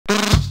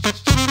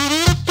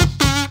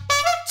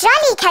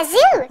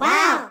Kazoo!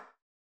 Wow!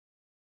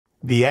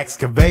 The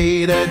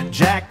excavator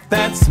jack,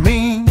 that's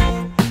me.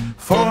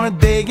 For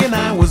digging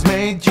I was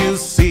made, you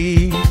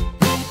see.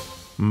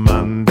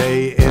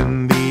 Monday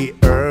in the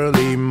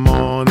early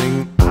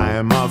morning,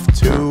 I'm off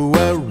to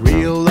a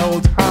real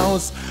old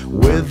house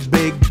with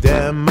big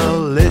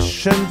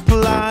demolition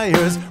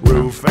pliers.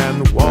 Roof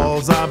and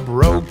walls are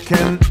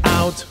broken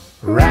out.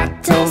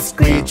 Rattle,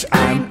 screech,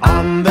 I'm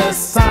on the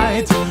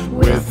site.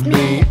 With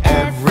me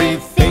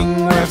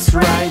everything works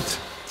right.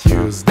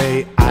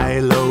 Tuesday I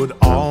load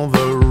all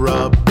the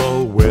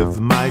rubble with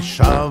my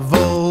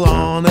shovel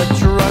on a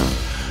truck.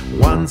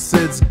 Once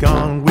it's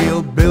gone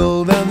we'll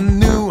build a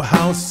new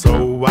house,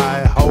 so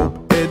I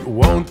hope it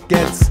won't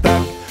get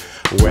stuck.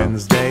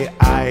 Wednesday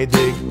I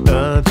dig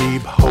a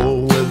deep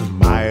hole with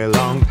my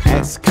long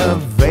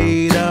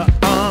excavator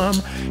arm.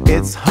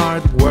 It's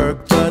hard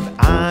work but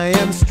I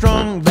am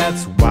strong,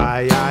 that's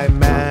why I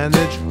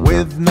manage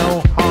with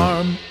no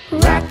harm.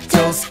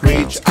 Rattle,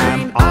 screech,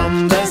 I'm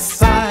on the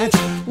side.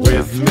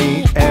 With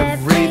me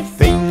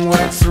everything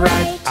works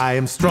right. I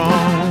am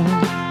strong,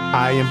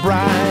 I am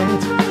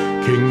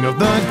bright, king of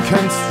the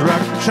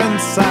construction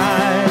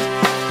site.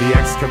 The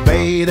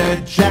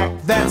excavator jack,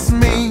 that's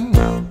me.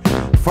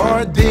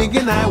 For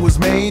digging I was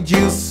made,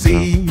 you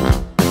see.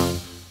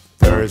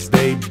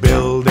 Thursday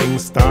building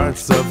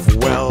starts off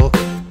well,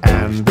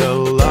 and a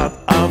lot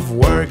of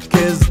work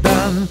is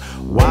done.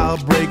 While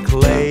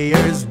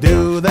bricklayers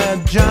do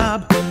the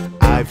job,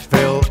 I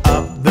fill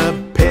up the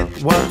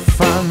pit, what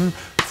fun.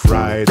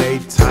 Friday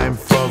time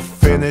for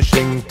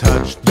finishing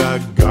touch,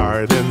 the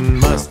garden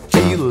must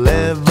be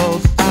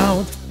leveled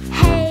out.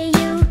 Hey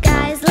you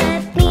guys,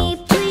 let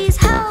me please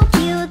help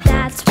you,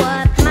 that's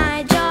what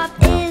my job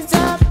is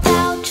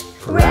about.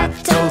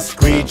 Rattle,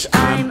 screech,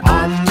 I'm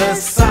on the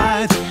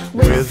side.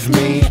 With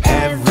me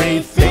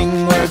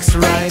everything works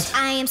right.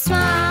 I am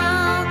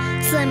small,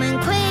 slim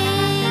and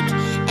quick,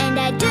 and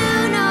I do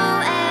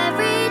know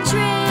every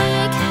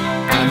trick.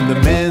 I'm the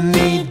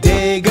mini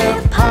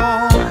digger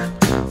paw,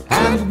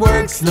 and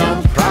work's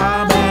no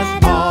problem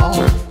at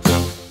all.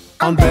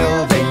 On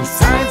building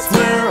sites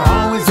we're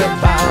always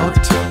about,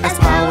 as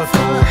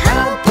powerful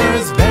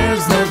helpers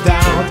there's no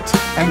doubt.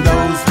 And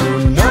those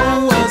who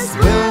know us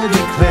will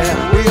declare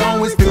we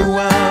always do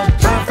a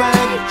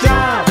perfect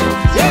job.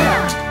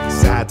 Yeah!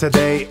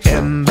 Saturday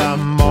in the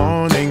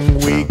morning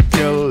we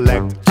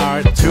collect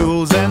our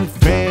tools and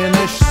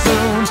finish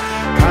soon,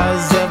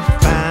 'cause the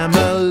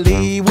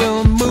family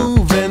will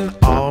move in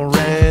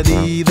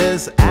already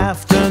this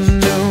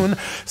afternoon.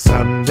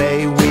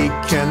 Sunday we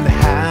can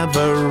have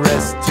a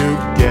rest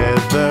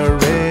together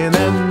in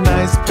a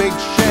nice big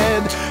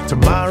shed.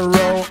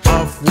 Tomorrow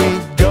off we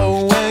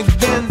go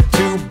again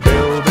to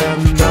build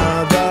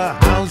another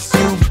house,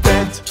 you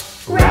bet.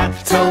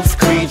 Rattle,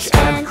 screech,